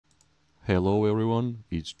Hello everyone,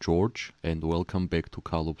 it's George and welcome back to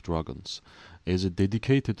Call of Dragons. As a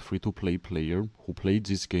dedicated free-to-play player who played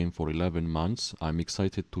this game for 11 months, I'm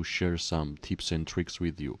excited to share some tips and tricks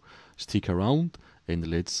with you. Stick around and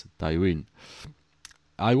let's dive in.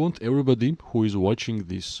 I want everybody who is watching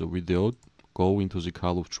this video go into the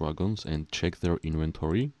Call of Dragons and check their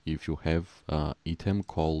inventory if you have an item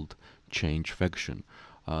called Change Faction.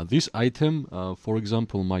 This item, for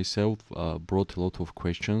example, myself brought a lot of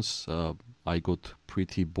questions. I got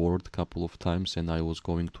pretty bored a couple of times and I was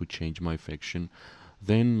going to change my faction.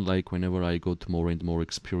 Then, like whenever I got more and more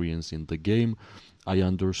experience in the game, I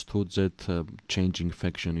understood that changing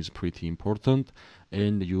faction is pretty important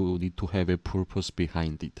and you need to have a purpose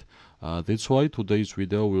behind it. That's why today's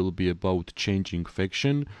video will be about changing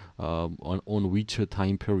faction, on which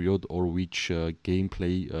time period or which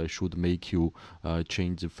gameplay should make you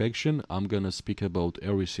change the faction. I'm gonna speak about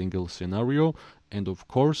every single scenario, and of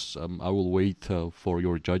course I will wait for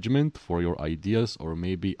your judgment, for your ideas, or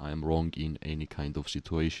maybe I'm wrong in any kind of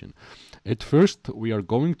situation. At first we are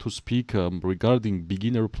going to speak regarding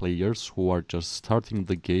beginner players who are just starting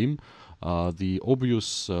the game. The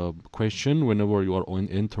obvious question whenever you are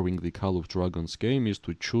entering the Call of Dragons game is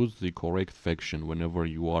to choose the correct faction whenever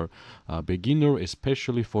you are a beginner,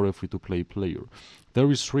 especially for a free-to-play player.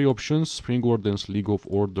 There is three options: Spring Wardens, League of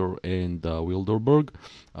Order, and Wilderberg.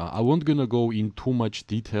 I won't gonna go in too much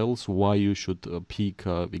details why you should pick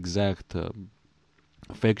exact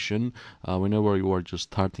faction whenever you are just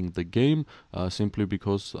starting the game, simply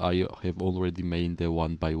because I have already made a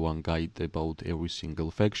one-by-one guide about every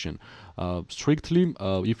single faction. Strictly,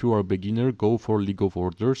 if you are a beginner, go for League of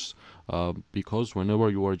Orders, because whenever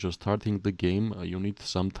you are just starting the game, you need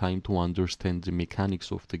some time to understand the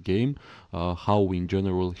mechanics of the game, how in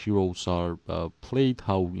general heroes are played,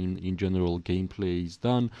 how in general gameplay is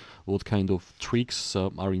done, what kind of tricks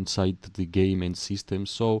are inside the game and system.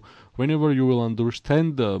 So whenever you will understand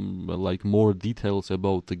like more details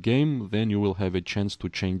about the game, then you will have a chance to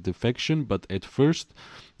change the faction. But at first,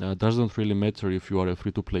 doesn't really matter if you are a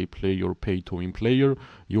free-to-play player or pay-to-win player,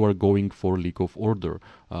 you are going for League of Order.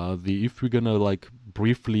 If we're gonna like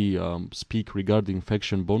briefly speak regarding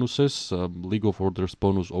faction bonuses, League of Order's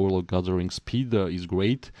bonus overall gathering speed is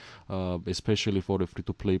great, especially for the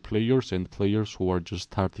free-to-play players and players who are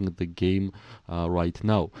just starting the game right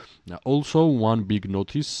now. Also, one big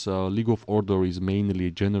notice, League of Order is mainly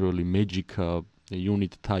generally magic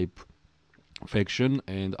unit type faction,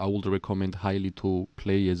 and I would recommend highly to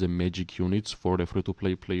play as a magic units for the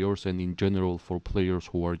free-to-play players and in general for players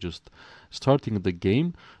who are just starting the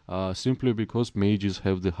game, simply because mages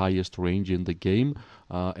have the highest range in the game,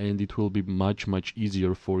 and it will be much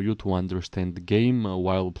easier for you to understand the game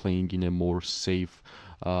while playing in a more safe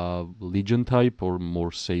legion type or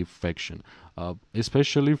more safe faction.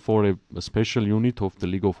 Especially for a special unit of the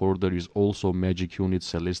League of Order is also magic unit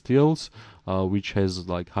Celestials, which has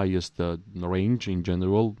like highest range in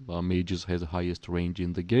general. Mages has highest range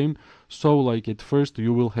in the game, so like at first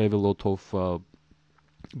you will have a lot of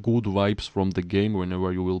good vibes from the game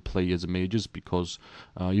whenever you will play as mages, because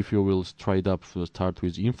if you will start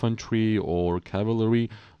with infantry or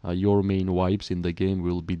cavalry, your main vibes in the game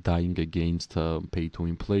will be dying against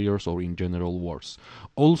pay-to-win players or in general wars.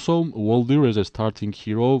 Also, Waldir as a starting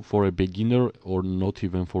hero for a beginner, or not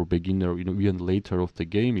even for beginner, even later of the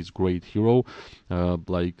game, is great hero.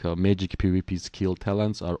 Magic PvP skill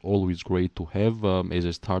talents are always great to have as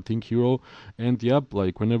a starting hero. And yep,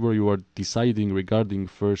 like whenever you are deciding regarding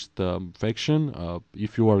first faction,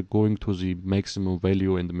 if you are going to the maximum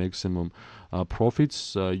value and maximum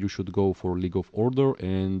profits, you should go for League of Order,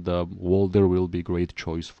 and Walder will be great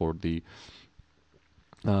choice for the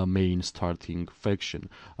main starting faction.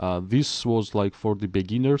 This was like for the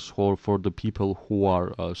beginners or for the people who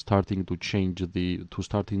are starting to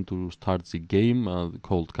start the game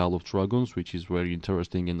called Call of Dragons, which is very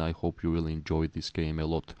interesting, and I hope you will enjoy this game a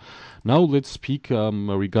lot. Now let's speak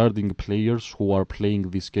regarding players who are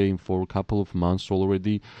playing this game for a couple of months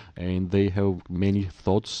already, and they have many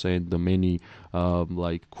thoughts and many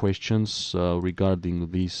questions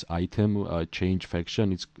regarding this item, change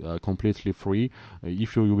faction. It's completely free.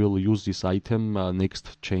 If you will use this item,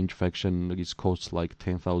 next change faction is costs like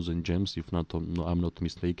 10,000 gems, if not I'm not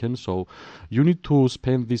mistaken. So you need to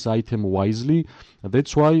spend this item wisely.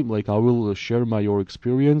 That's why I will share my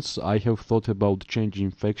experience. I have thought about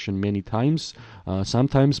changing faction many times.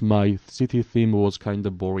 Sometimes my city theme was kind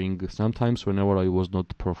of boring. Sometimes whenever I was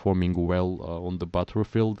not performing well on the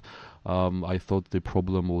battlefield, I thought the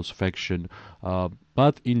problem was faction.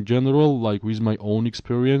 But in general, like with my own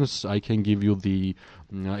experience, I can give you the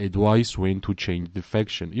advice when to change the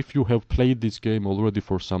faction. If you have played this game already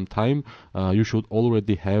for some time, you should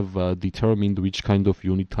already have determined which kind of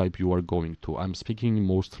unit type you are going to. I'm speaking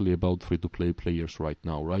mostly about free-to-play players right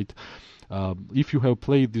now, right? If you have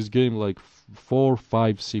played this game like 4,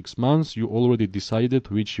 5, 6 months, you already decided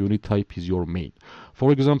which unit type is your main.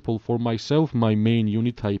 For example, for myself, my main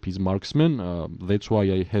unit type is marksman. That's why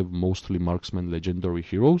I have mostly marksman legendary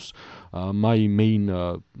heroes. My main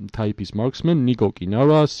type is marksman. Nico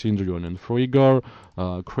Kinara, Sindrion and Freygar,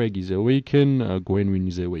 Craig is Awaken, Gwenwyn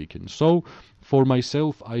is Awaken. So for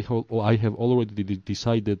myself, I have already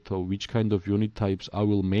decided which kind of unit types I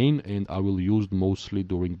will main and I will use mostly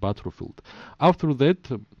during Battlefield. After that,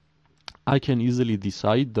 I can easily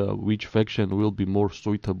decide which faction will be more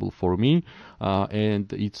suitable for me,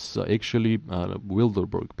 and it's actually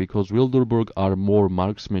Wilderberg, because Wilderberg are more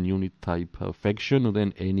marksman unit type faction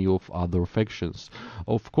than any of other factions.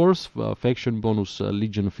 Of course, faction bonus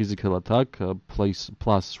Legion physical attack plus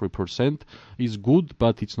 3% is good,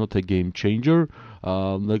 but it's not a game changer.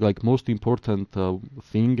 Like most important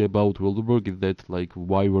thing about Wilderberg is that like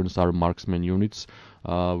wyverns are marksman units,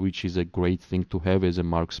 which is a great thing to have as a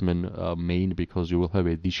marksman main, because you will have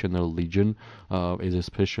additional legion as a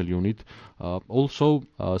special unit. Also,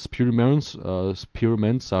 spearments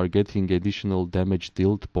are getting additional damage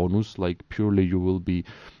dealt bonus, like purely you will be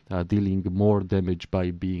dealing more damage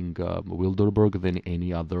by being Wilderberg than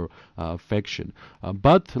any other faction.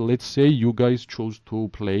 But let's say you guys chose to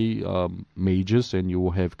play mages and you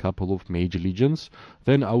have a couple of mage legions,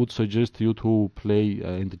 then I would suggest you to play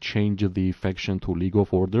and change the faction to League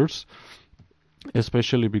of Orders.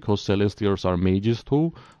 Especially because Celestials are mages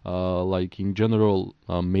too. Like in general,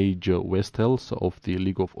 mage Vestals of the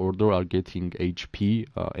League of Order are getting HP,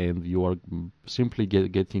 and you are simply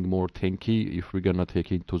getting more tanky if we're gonna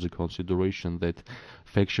take into the consideration that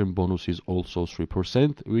faction bonus is also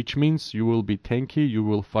 3%, which means you will be tanky, you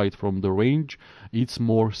will fight from the range. It's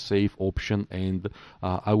more safe option, and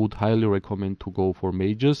I would highly recommend to go for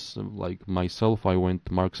mages. Like myself, I went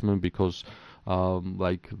marksman because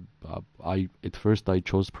at first I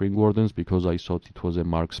chose Spring Wardens because I thought it was a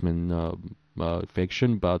marksman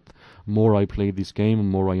faction, but more I play this game,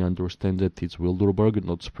 more I understand that it's Wilderberg,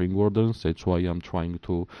 not Spring Wardens. That's why I'm trying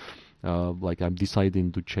to I'm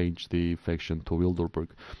deciding to change the faction to Wilderberg.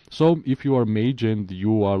 So if you are mage and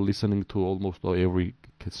you are listening to almost every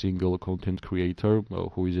single content creator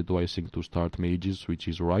who is advising to start mages, which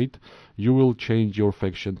is right, you will change your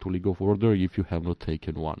faction to League of Order if you have not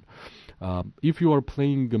taken one. If you are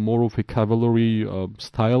playing more of a cavalry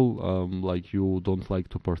style, like you don't like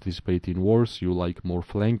to participate in wars, you like more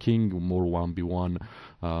flanking, more 1v1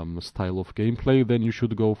 style of gameplay, then you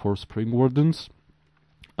should go for Spring Wardens.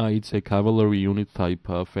 It's a cavalry unit type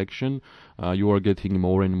faction. You are getting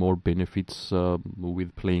more and more benefits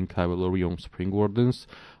with playing cavalry on Spring Wardens.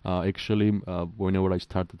 Actually, whenever I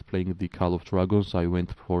started playing the Call of Dragons, I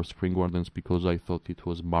went for Spring Wardens because I thought it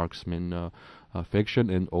was marksman faction,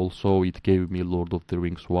 and also it gave me Lord of the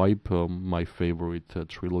Rings vibe, my favorite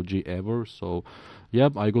trilogy ever. So yeah,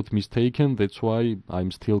 I got mistaken. That's why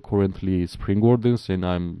I'm still currently Spring Wardens, and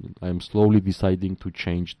I'm slowly deciding to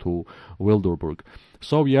change to Wilderberg.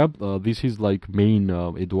 So yeah, this is like main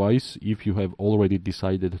advice. If you have already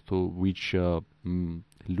decided to which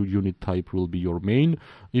unit type will be your main.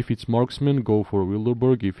 If it's marksman, go for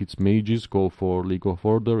Wilderberg. If it's mages, go for League of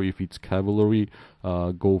Order. If it's cavalry,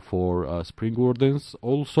 go for Spring Wardens.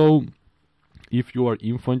 Also, if you are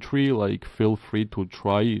infantry, like, feel free to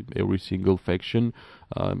try every single faction,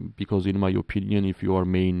 because in my opinion, if you are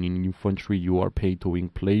main in infantry, you are pay-to-win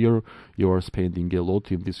player. You are spending a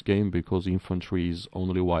lot in this game because infantry is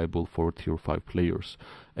only viable for tier 5 players.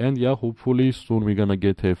 And yeah, hopefully soon we're gonna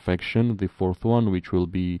get a faction, the fourth one, which will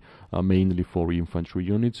be mainly for infantry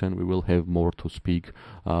units, and we will have more to speak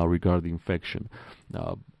regarding faction.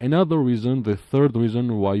 Another reason, the third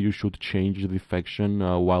reason why you should change the faction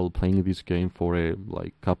while playing this game for a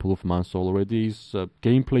couple of months already is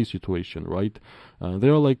gameplay situation, right?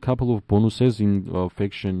 There are like couple of bonuses in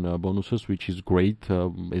faction bonuses, which is great,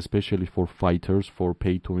 especially for fighters, for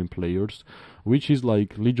pay-to-win players, which is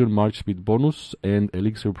like Legion March Speed bonus and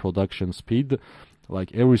Elixir production speed.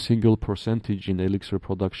 Like, every single percentage in Elixir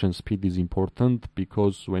production speed is important,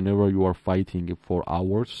 because whenever you are fighting for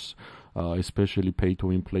hours, especially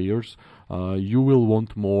pay-to-win players, you will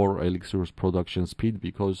want more Elixir's production speed,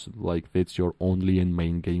 because that's your only and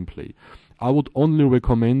main gameplay. I would only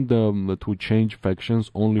recommend to change factions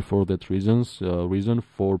only for that reason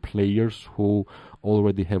for players who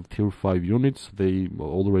already have tier 5 units. They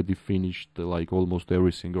already finished like almost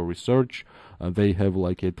every single research. They have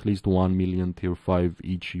like at least 1 million tier 5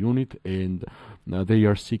 each unit, and they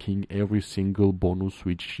are seeking every single bonus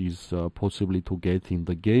which is possibly to get in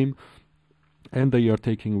the game. And they are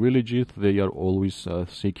taking really legit. They are always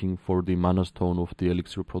seeking for the mana stone of the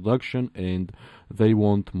elixir production, and they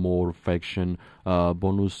want more faction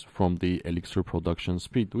bonus from the elixir production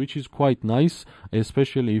speed, which is quite nice,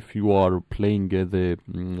 especially if you are playing the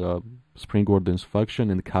Spring Wardens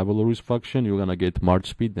faction and Cavalry's faction. You're gonna get march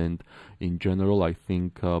speed, and in general I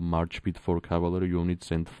think march speed for cavalry units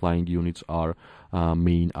and flying units are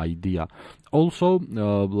main idea. Also,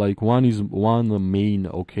 like one main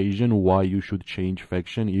occasion why you should change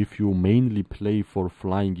faction if you mainly play for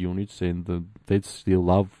flying units, and that's the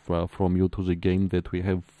love from you to the game that we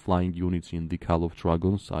have flying units in the Call of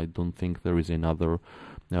Dragons. I don't think there is another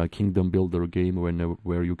kingdom builder game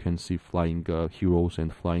where you can see flying heroes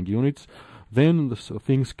and flying units. Then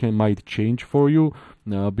things might change for you,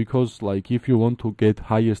 because like if you want to get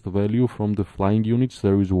highest value from the flying units,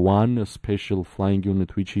 there is one special flying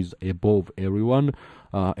unit which is above everyone,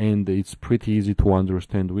 and it's pretty easy to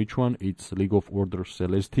understand which one. It's League of Order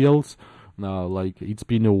Celestials. Like it's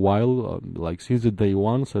been a while, like since the day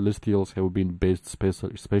one, Celestials have been best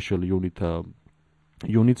special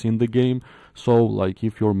units in the game. So like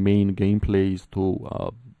if your main gameplay is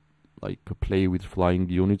to like play with flying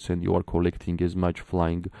units and you are collecting as much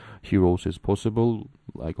flying heroes as possible,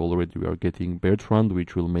 like already we are getting Bertrand,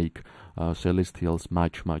 which will make Celestials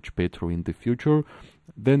much better in the future,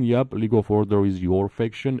 then yep, League of Order is your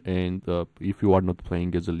faction. And if you are not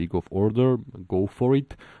playing as a League of Order, go for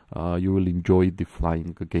it. You will enjoy the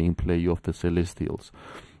flying gameplay of the Celestials.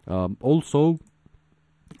 Also,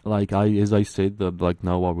 like as I said, like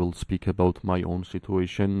now I will speak about my own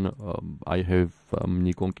situation. I have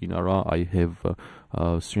Nikon Kinara, I have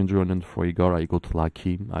Syndrion and Freygar. I got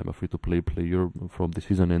lucky. I'm a free-to-play player from the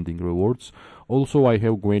season-ending rewards. Also, I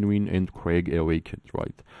have Gwenwyn and Craig Awakened,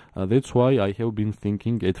 right? That's why I have been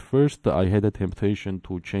thinking. At first, I had a temptation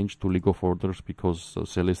to change to League of Orders because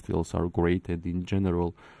Celestials are great, and in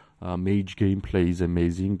general, mage gameplay is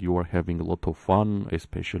amazing. You are having a lot of fun,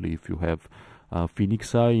 especially if you have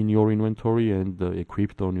Phoenix Eye in your inventory and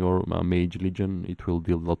equipped on your Mage Legion. It will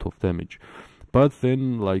deal a lot of damage. But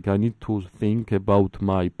then, like, I need to think about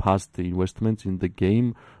my past investments in the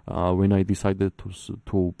game. When I decided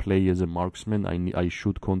to play as a marksman, I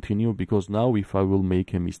should continue, because now if I will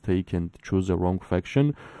make a mistake and choose a wrong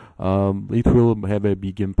faction, it will have a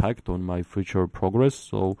big impact on my future progress.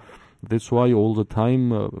 So that's why all the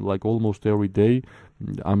time, like almost every day,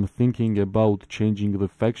 I'm thinking about changing the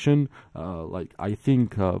faction. Like I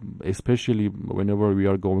think, especially whenever we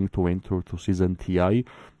are going to enter to season TI,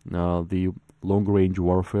 the long-range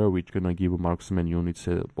warfare, which gonna give marksman units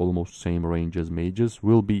almost same range as mages,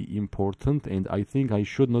 will be important, and I think I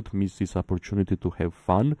should not miss this opportunity to have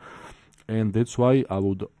fun. And that's why I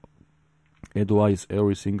would advise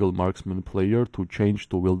every single marksman player to change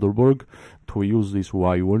to Wilderburg, to use these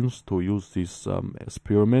Y1s, to use these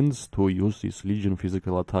spearmans, to use this Legion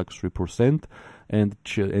physical attack 3%, and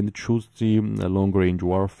choose the long-range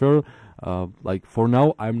warfare. Like for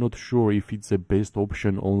now, I'm not sure if it's the best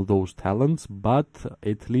option on those talents, but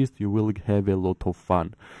at least you will have a lot of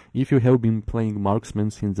fun. If you have been playing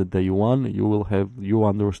marksman since the day one, you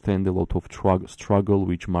understand a lot of struggle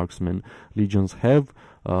which marksman legions have.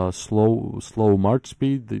 Slow march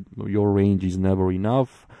speed, your range is never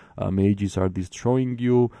enough, mages are destroying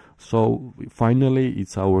you. So finally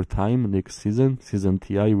it's our time. Next season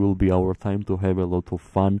TI will be our time to have a lot of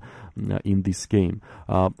fun in this game.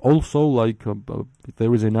 Also, like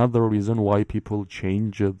there is another reason why people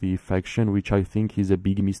change the faction, which I think is a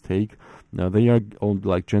big mistake. They are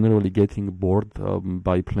like generally getting bored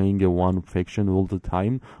by playing a one faction all the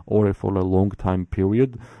time or for a long time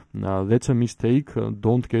period. That's a mistake.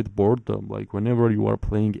 Don't get bored. Like whenever you are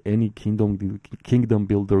playing any kingdom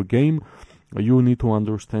builder game, you need to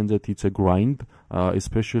understand that it's a grind,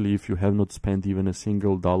 especially if you have not spent even a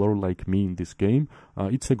single dollar like me in this game.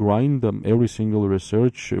 It's a grind. Every single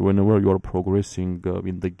research, whenever you are progressing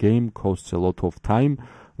in the game, costs a lot of time.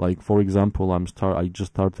 Like for example, I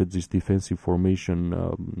just started this defensive formation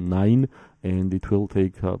 9, and it will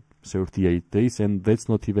take 38 days, and that's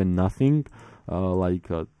not even nothing.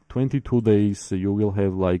 22 days, you will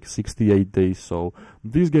have like 68 days. So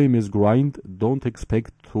this game is grind. Don't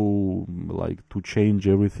expect to change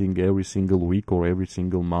everything every single week or every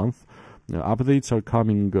single month. updates are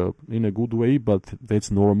coming in a good way, but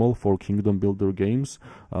that's normal for kingdom builder games.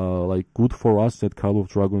 Like, good for us that Call of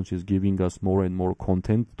Dragons is giving us more and more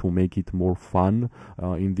content to make it more fun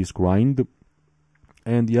in this grind.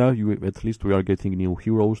 And yeah, at least we are getting new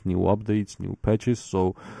heroes, new updates, new patches,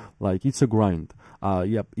 so like it's a grind.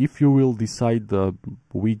 Yeah, if you will decide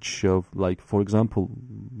which, like for example,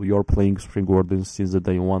 you're playing Spring Wardens since the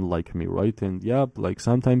day one like me, right? And yeah, like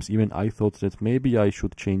sometimes even I thought that maybe I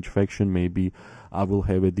should change faction, maybe I will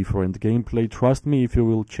have a different gameplay. Trust me, if you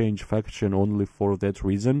will change faction only for that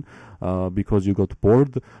reason, because you got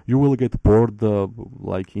bored, you will get bored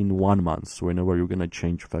like in 1 month whenever you're gonna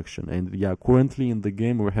change faction. And yeah, currently in the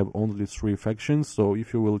game we have only 3 factions, so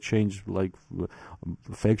if you will change like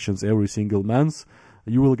factions every single month,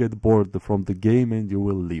 you will get bored from the game and you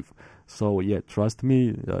will leave. So yeah, trust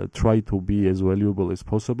me, try to be as valuable as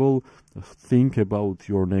possible. Think about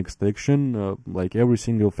your next action. Like every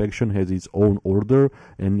single faction has its own order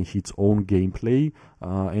and its own gameplay,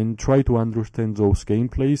 and try to understand those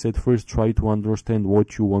gameplays. At first, try to understand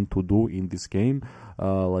what you want to do in this game,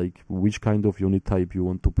 like which kind of unit type you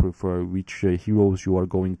want to prefer, which heroes you are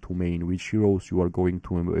going to main, which heroes you are going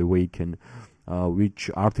to awaken,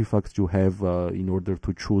 which artifacts you have in order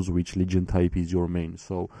to choose which legion type is your main.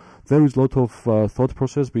 So there is a lot of thought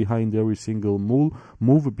process behind every single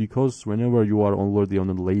move, because whenever you are already on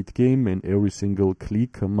a late game and every single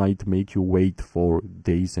click might make you wait for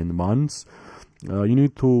days and months, you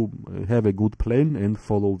need to have a good plan and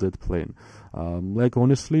follow that plan. Like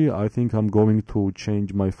honestly, I think I'm going to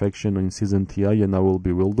change my faction in Season TI and I will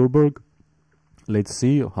be Wilderberg. Let's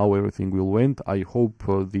see how everything will went. I hope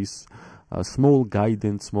this small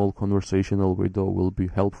guidance, small conversational video will be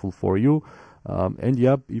helpful for you. And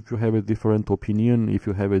yeah, if you have a different opinion, if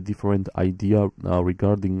you have a different idea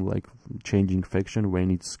regarding like changing faction,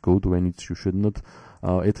 when it's good, when it's you should not,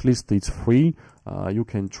 at least it's free. You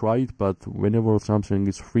can try it, but whenever something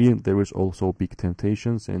is free, there is also big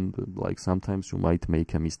temptations, and like sometimes you might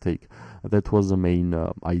make a mistake. That was the main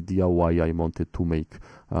idea why I wanted to make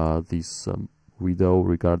this video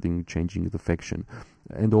regarding changing the faction.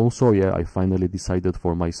 And also, yeah, I finally decided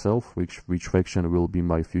for myself which faction will be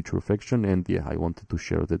my future faction, and yeah, I wanted to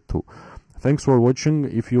share that too. Thanks for watching.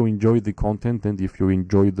 If you enjoyed the content and if you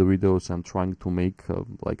enjoyed the videos I'm trying to make,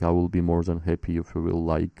 like I will be more than happy if you will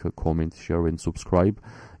like, comment, share and subscribe.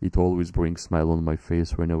 It always brings a smile on my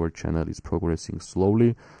face whenever channel is progressing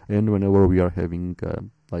slowly and whenever we are having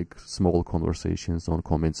like small conversations on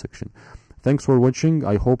comment section. Thanks for watching.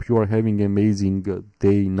 I hope you are having amazing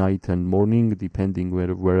day, night and morning, depending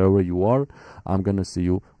wherever you are. I'm gonna see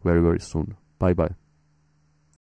you very soon. Bye bye.